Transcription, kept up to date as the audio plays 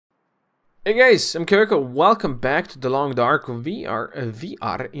Hey guys, I'm Kiriko. Welcome back to the Long Dark. We are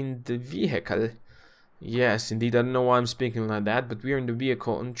in the vehicle. Yes, indeed. I don't know why I'm speaking like that, but we are in the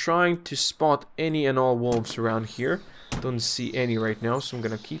vehicle. I'm trying to spot any and all wolves around here. Don't see any right now, so I'm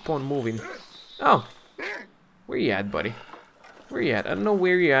gonna keep on moving. Oh, where you at, buddy? Where you at? I don't know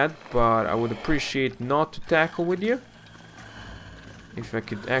where you at, but I would appreciate not to tackle with you. If I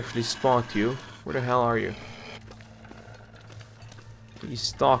could actually spot you. Where the hell are you? He's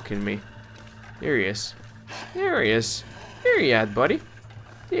stalking me. There he is. There he is. There you at, buddy.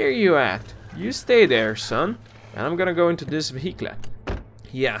 There you at. You stay there, son. And I'm gonna go into this vehicle.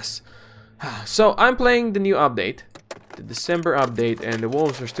 Yes. So, I'm playing the new update. The December update, and the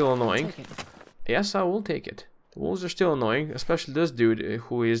wolves are still annoying. Yes, I will take it. The wolves are still annoying, especially this dude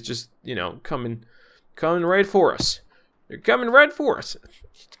who is just, you know, coming right for us. They're coming right for us.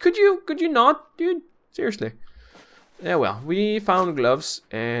 Could you not, dude? Seriously. Yeah, well, we found gloves,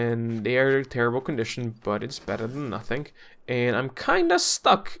 and they are in terrible condition, but it's better than nothing. And I'm kinda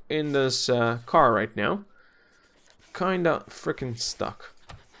stuck in this car right now. Kinda freaking stuck.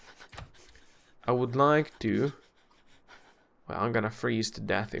 I would like to... Well, I'm gonna freeze to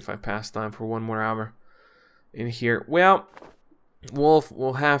death if I pass time for 1 more hour in here. Well, Wolf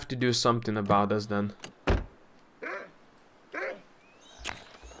will have to do something about us then.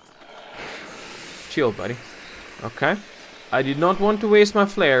 Chill, buddy. Okay. I did not want to waste my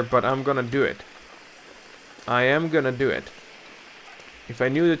flare, but I'm gonna do it. I am gonna do it. If I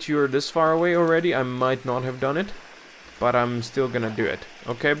knew that you were this far away already, I might not have done it. But I'm still gonna do it.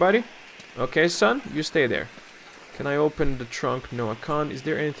 Okay, buddy? Okay, son? You stay there. Can I open the trunk? No, I can't. Is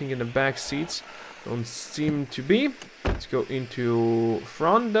there anything in the back seats? Don't seem to be. Let's go into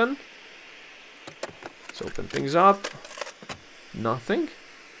front then. Let's open things up. Nothing.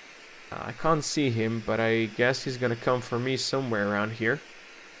 I can't see him, but I guess he's gonna come for me somewhere around here.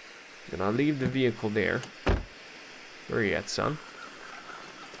 Gonna leave the vehicle there. Where are you at, son?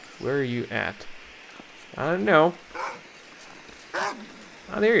 Where are you at? I don't know.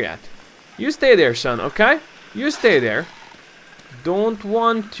 Oh, there you at. You stay there, son, okay? You stay there. Don't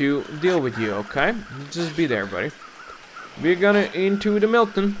want to deal with you, okay? Just be there, buddy. We're gonna into the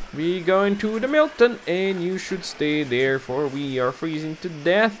Milton. We go into the Milton, and you should stay there, for we are freezing to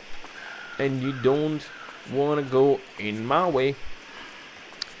death. And you don't want to go in my way.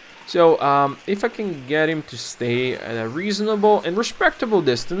 So, if I can get him to stay at a reasonable and respectable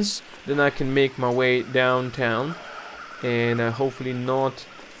distance, then I can make my way downtown. And hopefully not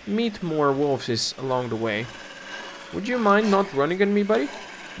meet more wolves along the way. Would you mind not running at me, buddy?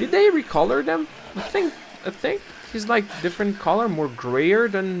 Did they recolor them? I think he's like different color, more grayer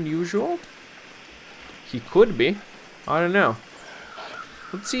than usual. He could be. I don't know.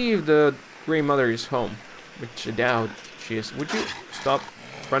 Let's see if the Grey Mother is home, which I doubt she is. Would you stop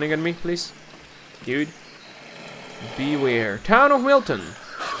running at me, please? Dude. Beware. Town of Milton.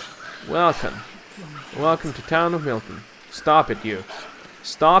 Welcome. Welcome to Town of Milton. Stop it, you.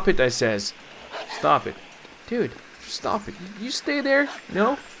 Stop it, I says. Stop it. Dude, stop it. You stay there.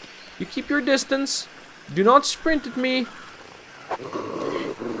 No? You keep your distance. Do not sprint at me.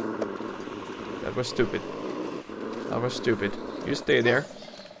 That was stupid. That was stupid. You stay there.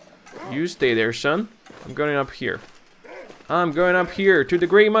 You stay there, son. I'm going up here. I'm going up here to the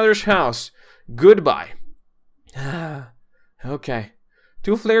Grey Mother's house. Goodbye. Okay.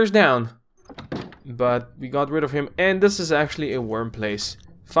 2 flares down. But we got rid of him. And this is actually a warm place.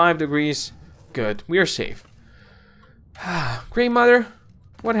 5 degrees. Good. We are safe. Grey Mother,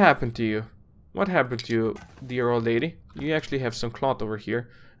 what happened to you? What happened to you, dear old lady? You actually have some cloth over here.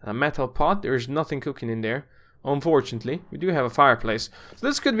 A metal pot. There is nothing cooking in there. Unfortunately, we do have a fireplace. So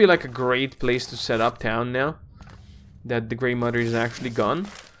this could be like a great place to set up town now. That the Grey Mother is actually gone.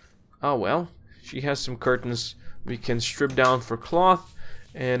 Oh well. She has some curtains we can strip down for cloth.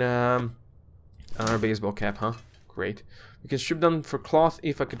 And our baseball cap, huh? Great. We can strip down for cloth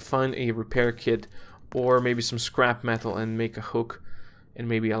if I could find a repair kit. Or maybe some scrap metal and make a hook. And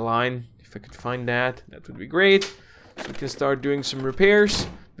maybe a line. If I could find that, that would be great. So we can start doing some repairs.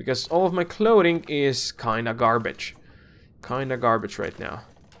 Because all of my clothing is kinda garbage. Kinda garbage right now.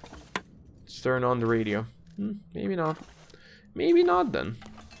 Let's turn on the radio. Maybe not. Maybe not then.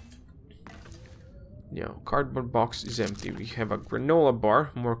 Yeah, cardboard box is empty. We have a granola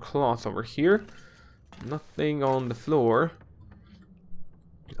bar. More cloth over here. Nothing on the floor.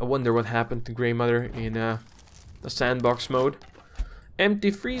 I wonder what happened to Grey Mother in the sandbox mode.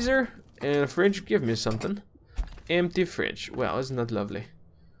 Empty freezer and a fridge. Give me something. Empty fridge. Well, isn't that lovely?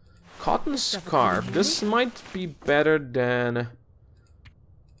 Cotton scarf. This might be better than...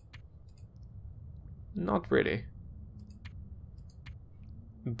 Not really.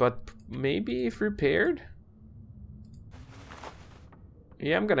 but maybe if repaired.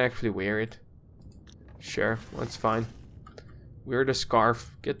 Yeah, I'm gonna actually wear it. Sure, that's fine. Wear the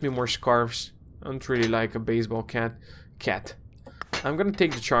scarf. Get me more scarves. I don't really like a baseball cat. I'm gonna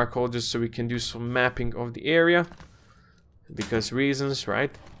take the charcoal just so we can do some mapping of the area. Because reasons,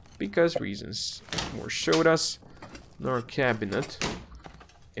 right? Because reasons. More sodas. Another cabinet.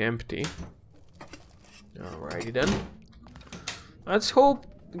 Empty. Alrighty then. Let's hope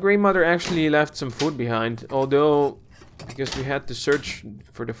the Grey Mother actually left some food behind. Although, because we had to search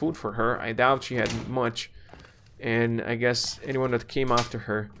for the food for her, I doubt she had much. And I guess anyone that came after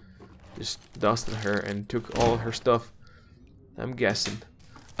her just dusted her and took all her stuff. I'm guessing.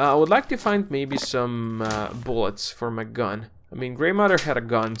 I would like to find maybe some bullets for my gun. I mean, Grey Mother had a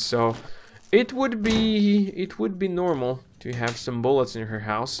gun, so it would be normal to have some bullets in her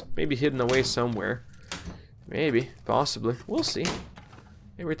house. Maybe hidden away somewhere. Maybe, possibly. We'll see.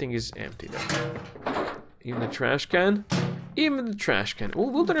 Everything is empty though. Even the trash can. Even the trash can. Oh,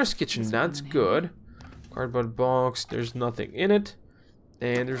 Wilderness Kitchen. That's good. Cardboard box. There's nothing in it.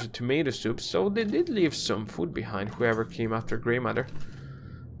 And there's a tomato soup. So they did leave some food behind. Whoever came after Grey Mother.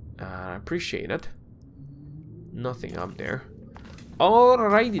 I appreciate it. Nothing up there.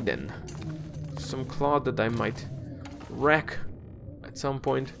 Alrighty then. Some cloth that I might wreck at some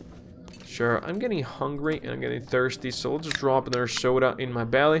point. Sure, I'm getting hungry and I'm getting thirsty, so I'll just drop another soda in my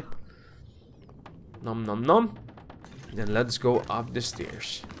belly. Nom nom nom. Then let's go up the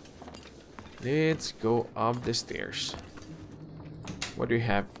stairs. Let's go up the stairs. What do we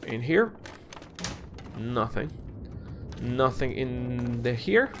have in here? Nothing. Nothing in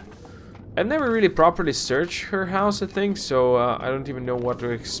here. I've never really properly searched her house, I think, so I don't even know what to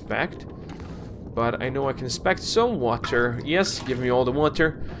expect. But I know I can expect some water. Yes, give me all the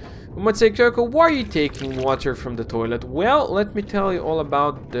water. We might say, Coco, why are you taking water from the toilet? Well, let me tell you all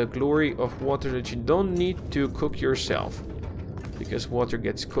about the glory of water that you don't need to cook yourself. Because water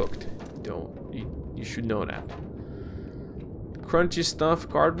gets cooked. You should know that. Crunchy stuff,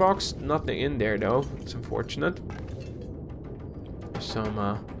 card box, nothing in there though. It's unfortunate. Some,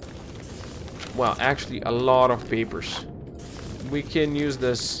 well, actually a lot of papers. We can use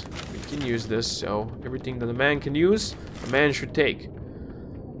this. We can use this, so everything that a man can use, a man should take.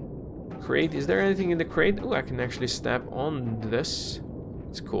 Crate. Is there anything in the crate? Oh, I can actually step on this.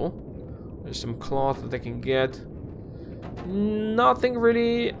 It's cool. There's some cloth that I can get. Nothing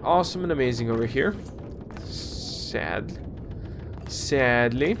really awesome and amazing over here.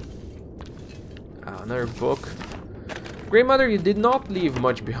 Sadly. Another book. Grey Mother, you did not leave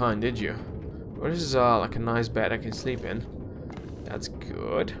much behind, did you? Well, this is like a nice bed I can sleep in. That's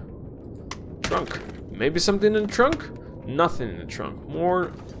good. Trunk. Maybe something in the trunk? Nothing in the trunk.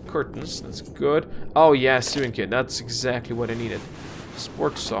 More curtains. That's good. Oh yeah, sewing kit. That's exactly what I needed.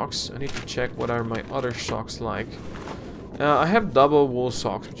 Sports socks. I need to check what are my other socks like. I have double wool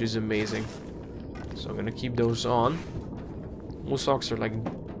socks, which is amazing. So I'm gonna keep those on. Wool socks are like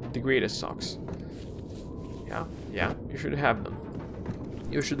the greatest socks. Yeah, you should have them.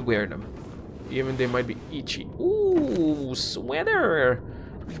 You should wear them. Even they might be itchy. Ooh, sweater!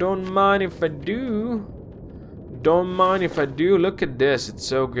 Don't mind if I do. Don't mind if I do. Look at this, it's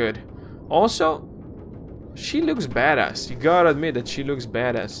so good. Also, she looks badass. You gotta admit that she looks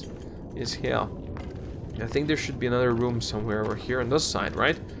badass as hell. I think there should be another room somewhere over here on this side,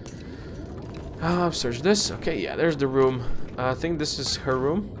 right? Search this. Okay, yeah, there's the room. I think this is her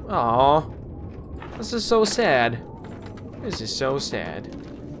room. Aww. This is so sad. This is so sad.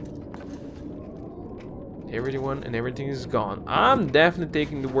 Everything is gone. I'm definitely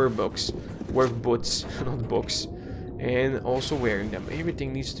taking the workbooks, not books, and also wearing them.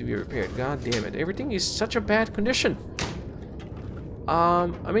 Everything needs to be repaired. God damn it! Everything is such a bad condition. I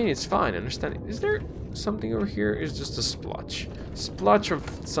mean, it's fine. I understand. Is there something over here? It's just a splotch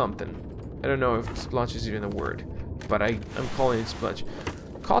of something. I don't know if splotch is even a word, but I'm calling it splotch.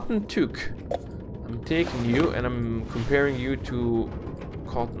 Cotton toque. I'm taking you and I'm comparing you to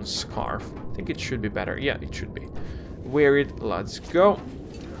cotton scarf. I think it should be better. Yeah, it should be. Wear it. Let's go.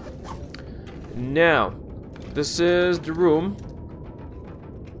 Now, this is the room.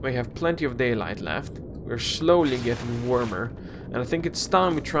 We have plenty of daylight left. We're slowly getting warmer. And I think it's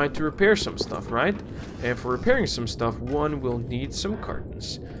time we try to repair some stuff, right? And for repairing some stuff, one will need some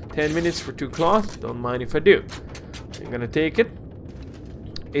curtains. 10 minutes for 2 cloth. Don't mind if I do. I'm gonna take it.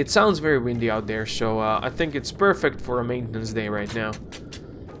 It sounds very windy out there, so I think it's perfect for a maintenance day right now.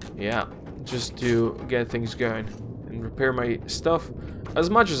 Yeah, just to get things going and repair my stuff as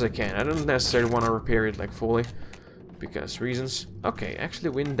much as I can. I don't necessarily want to repair it like fully because reasons. Okay, actually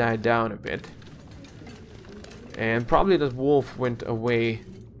wind died down a bit. And probably that wolf went away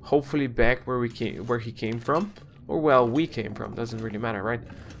hopefully back where he came from. Or well, we came from. Doesn't really matter, right?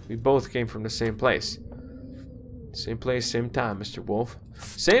 We both came from the same place. Same place, same time, Mr. Wolf.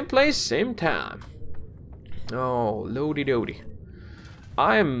 Same place, same time. Oh, loady doody.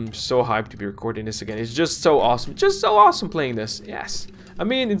 I am so hyped to be recording this again. It's just so awesome. Just so awesome playing this. Yes. I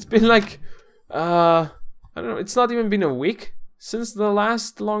mean, it's been like, I don't know. It's not even been a week since the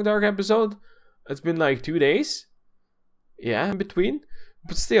last Long Dark episode. It's been like 2 days. Yeah, in between.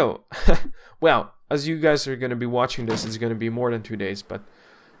 But still, well, as you guys are going to be watching this, it's going to be more than 2 days. But,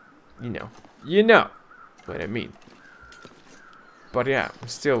 you know what I mean. But yeah, I'm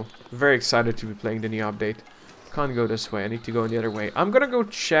still very excited to be playing the new update. Can't go this way, I need to go the other way. I'm gonna go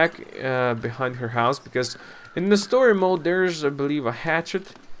check behind her house, because in the story mode there's, I believe, a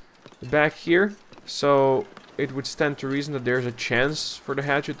hatchet back here. So it would stand to reason that there's a chance for the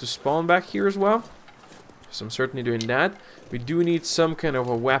hatchet to spawn back here as well. So I'm certainly doing that. We do need some kind of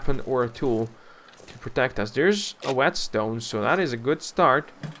a weapon or a tool to protect us. There's a whetstone, so that is a good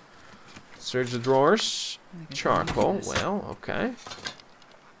start. Search the drawers. Charcoal, well, okay.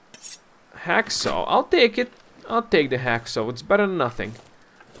 Hacksaw, I'll take it. I'll take the hacksaw, it's better than nothing.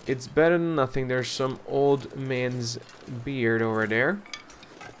 It's better than nothing. There's some old man's beard over there.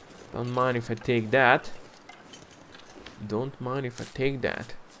 Don't mind if I take that. Don't mind if I take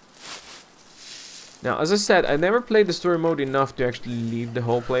that. Now, as I said, I never played the story mode enough to actually leave the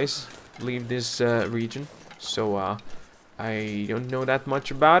whole place. Leave this region. So, I don't know that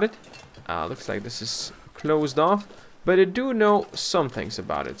much about it. Looks like this is closed off, but I do know some things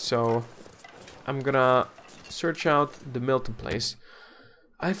about it, so I'm gonna search out the Milton place.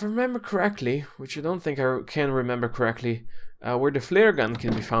 If I remember correctly, which I don't think I can remember correctly, where the flare gun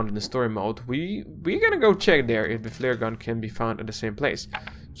can be found in the story mode, we're gonna go check there if the flare gun can be found at the same place.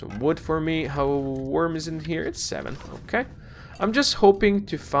 So wood for me. How warm is in here? It's 7. Okay, I'm just hoping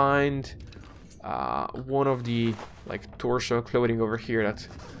to find one of the like torso clothing over here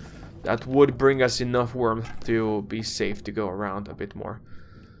that would bring us enough warmth to be safe to go around a bit more.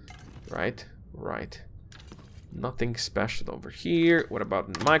 Right, right. Nothing special over here. What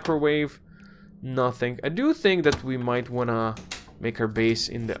about the microwave? Nothing. I do think that we might wanna make our base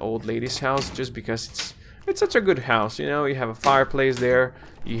in the old lady's house, just because it's such a good house. You know, you have a fireplace there.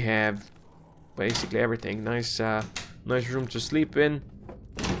 You have basically everything. Nice, nice room to sleep in,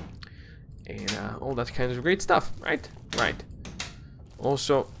 and all that kind of great stuff. Right, right.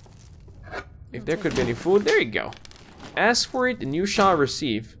 Also, if there could be any food, there you go. Ask for it and you shall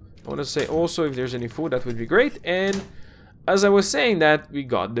receive. I want to say also, if there's any food, that would be great. And as I was saying that, we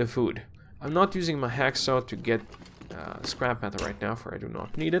got the food. I'm not using my hacksaw to get scrap metal right now, for I do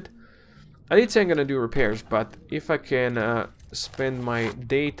not need it. I did say I'm gonna do repairs, but if I can spend my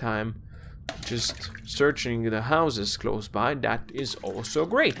daytime just searching the houses close by, that is also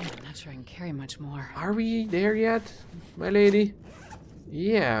great. I'm not sure I can carry much more. Are we there yet, my lady?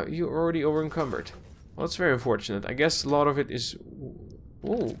 Yeah, you're already over encumbered. Well, that's very unfortunate. I guess a lot of it is...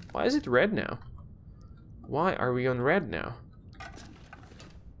 Oh, why is it red now? Why are we on red now?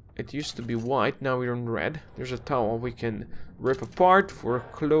 It used to be white, now we're on red. There's a towel we can rip apart for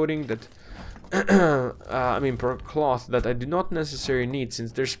clothing that... I mean, for cloth that I do not necessarily need,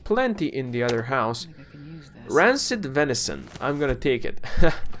 since there's plenty in the other house. I think I can use this. Rancid venison. I'm gonna take it.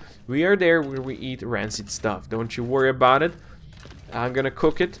 We are there where we eat rancid stuff. Don't you worry about it. I'm gonna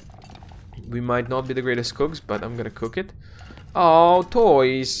cook it. We might not be the greatest cooks, but I'm gonna cook it. Oh,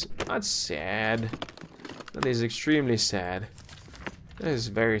 toys. That's sad. That is extremely sad. That is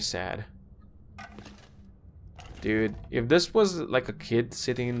very sad. Dude, if this was like a kid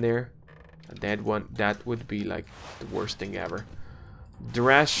sitting in there, a dead one, that would be like the worst thing ever.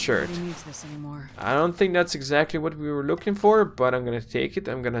 Dress shirt. Nobody needs this anymore. I don't think that's exactly what we were looking for, but I'm gonna take it.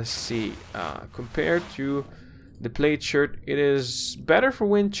 I'm gonna see. Compared to the plaid shirt, it is better for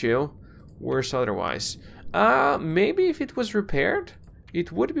wind chill, worse otherwise. Maybe if it was repaired,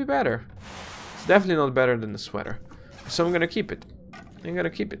 it would be better. It's definitely not better than the sweater. So I'm gonna keep it. I'm gonna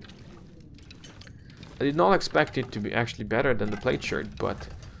keep it. I did not expect it to be actually better than the plaid shirt, but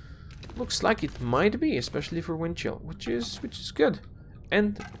looks like it might be, especially for wind chill, which is good.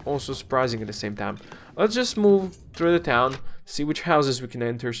 And also surprising at the same time. Let's just move through the town, see which houses we can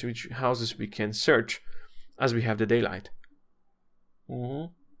enter, see which houses we can search as we have the daylight. We're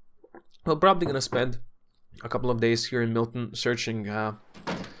probably gonna spend a couple of days here in Milton searching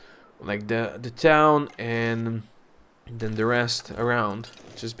like the town and then the rest around,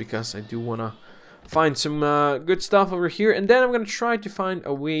 just because I do wanna find some good stuff over here, and then I'm gonna try to find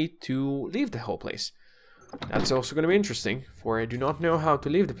a way to leave the whole place. That's also gonna be interesting, for I do not know how to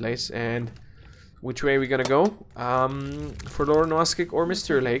leave the place, and which way we're gonna go. For Lord Noskik or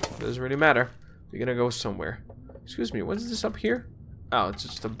Mystery Lake, doesn't really matter. We're gonna go somewhere. Excuse me, what is this up here? Oh, it's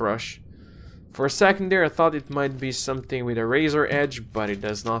just a brush. For a second there, I thought it might be something with a razor edge, but it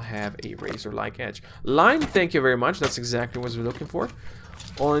does not have a razor-like edge. Line, thank you very much. That's exactly what we're looking for.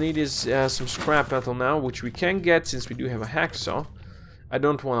 All I need is some scrap metal now, which we can get since we do have a hacksaw. I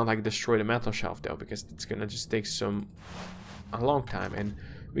don't want to like destroy the metal shelf though, because it's gonna just take a long time, and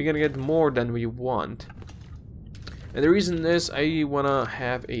we're gonna get more than we want. And the reason is I wanna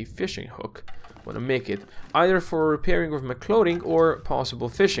have a fishing hook. Want to make it either for repairing of my clothing or possible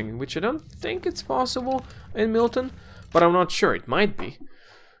fishing, which I don't think it's possible in Milton, but I'm not sure. It might be.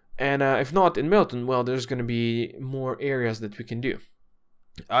 And if not in Milton, well, there's gonna be more areas that we can do.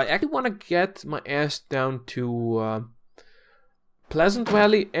 I actually want to get my ass down to Pleasant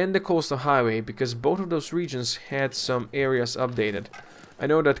Valley and the Coastal Highway, because both of those regions had some areas updated. I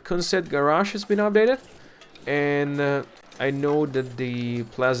know that Kunset Garage has been updated, and I know that the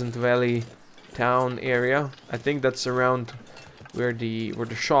Pleasant Valley town area, I think that's around where the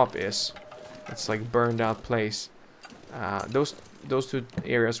shop is. It's like burned out place. Those two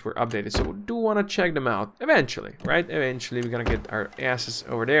areas were updated, so we do want to check them out eventually, right? Eventually we're gonna get our asses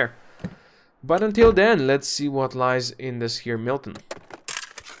over there. But until then, let's see what lies in this here Milton.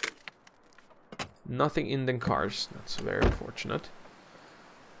 Nothing in the cars. That's very unfortunate.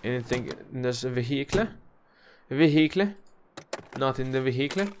 Anything in this vehicle? Vehicle? Not in the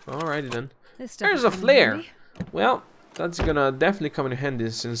vehicle? Alrighty then. There's a flare! Well, that's gonna definitely come in handy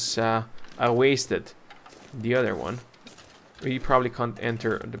since I wasted the other one. We probably can't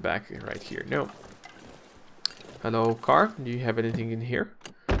enter the back right here. No. Hello, car. Do you have anything in here?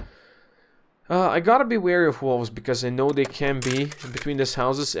 I gotta be wary of wolves because I know they can be between these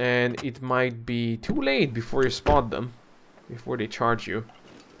houses, and it might be too late before you spot them, before they charge you.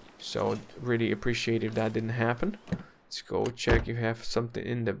 So really appreciate if that didn't happen. Let's go check if you have something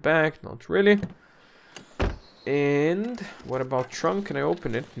in the back. Not really. And what about trunk? Can I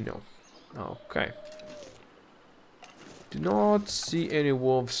open it? No. Okay. Do not see any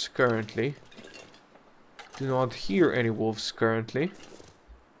wolves currently. Do not hear any wolves currently.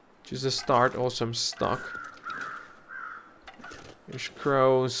 Just a start. Also, I'm stuck. There's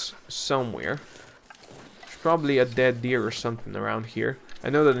crows somewhere. There's probably a dead deer or something around here. I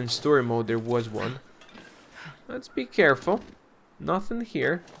know that in story mode there was one. Let's be careful. Nothing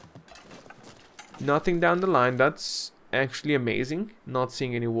here. Nothing down the line. That's actually amazing. Not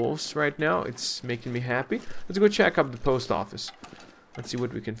seeing any wolves right now. It's making me happy. Let's go check up the post office. Let's see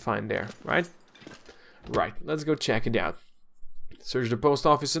what we can find there, right? Right, let's go check it out. Search the post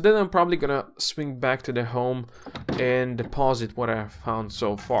office, and then I'm probably gonna swing back to the home and deposit what I have found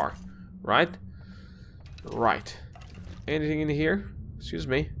so far. Right? Right. Anything in here? Excuse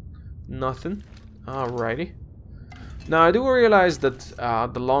me. Nothing. Alrighty. Now I do realize that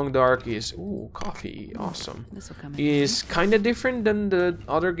the Long Dark is coffee, awesome. Is kind of different than the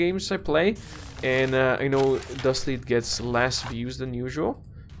other games I play, and I know Dusty gets less views than usual.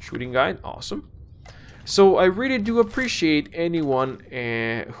 Shooting guide, awesome. So I really do appreciate anyone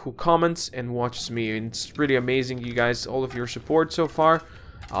who comments and watches me. It's really amazing, you guys, all of your support so far.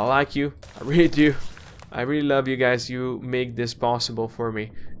 I like you, I really do. I really love you guys. You make this possible for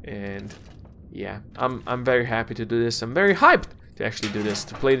me, and yeah, I'm very happy to do this. I'm very hyped to actually do this,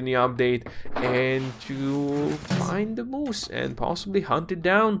 to play the new update and to find the moose and possibly hunt it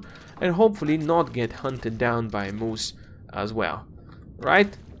down, and hopefully not get hunted down by a moose as well.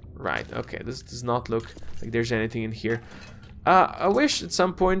 Right? Right. Okay, this does not look like there's anything in here. I wish at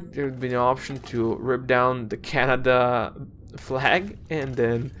some point there would be an option to rip down the Canada flag and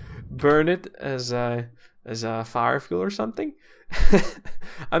then burn it as a fire fuel or something.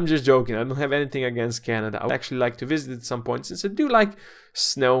 I'm just joking. I don't have anything against Canada. I would actually like to visit at some point, since I do like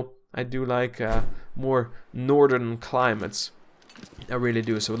snow. I do like more northern climates. I really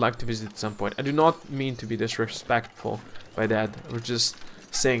do. So I would like to visit at some point. I do not mean to be disrespectful by that. We're just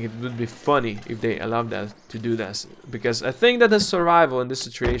saying it would be funny if they allowed that to do this, because I think that the survival in this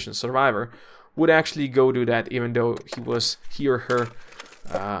situation, survivor, would actually go do that, even though he or her,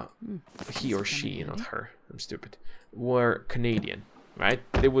 he or she, not her, I'm stupid, were Canadian, right?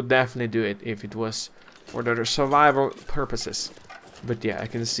 They would definitely do it if it was for their survival purposes. But yeah, I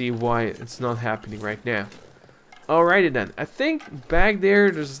can see why it's not happening right now. Alrighty then, I think back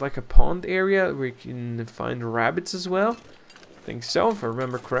there's like a pond area where you can find rabbits as well. I think so, if I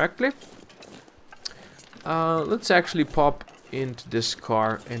remember correctly. Let's actually pop into this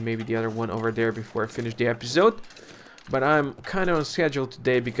car and maybe the other one over there before I finish the episode. but I'm kind of on schedule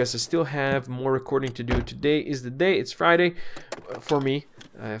today because I still have more recording to do. Today is the day. It's Friday for me.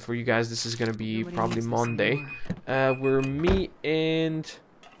 For you guys, this is gonna be probably Monday. Where me and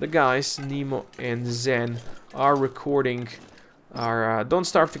the guys, Nemo and Zen, are recording our Don't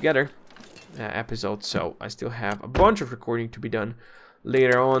Starve Together episode. So I still have a bunch of recording to be done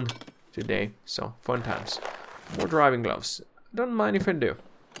later on today. So fun times. More driving gloves. Don't mind if I do.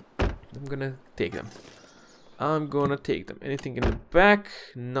 I'm gonna take them. I'm gonna take them. Anything in the back?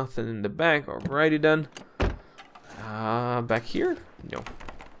 Nothing in the back. Alrighty then. Back here? No.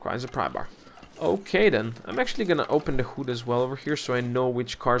 Requires a pry bar. Okay then. I'm actually gonna open the hood as well over here so I know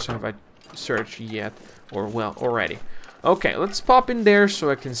which cars have I searched yet. Or, well, already. Okay, let's pop in there so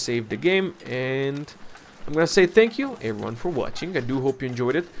I can save the game. And I'm gonna say thank you everyone for watching. I do hope you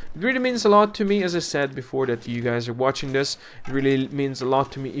enjoyed it. It really means a lot to me, as I said before, that you guys are watching this. It really means a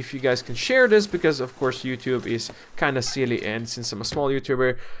lot to me if you guys can share this, because of course YouTube is kind of silly, and since I'm a small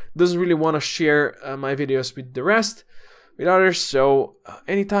YouTuber, doesn't really want to share my videos with the rest, with others. So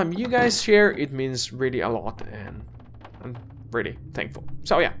anytime you guys share, it means really a lot, and I'm really thankful.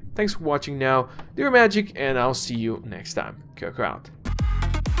 So yeah, thanks for watching now. Do your magic, and I'll see you next time. Koko out.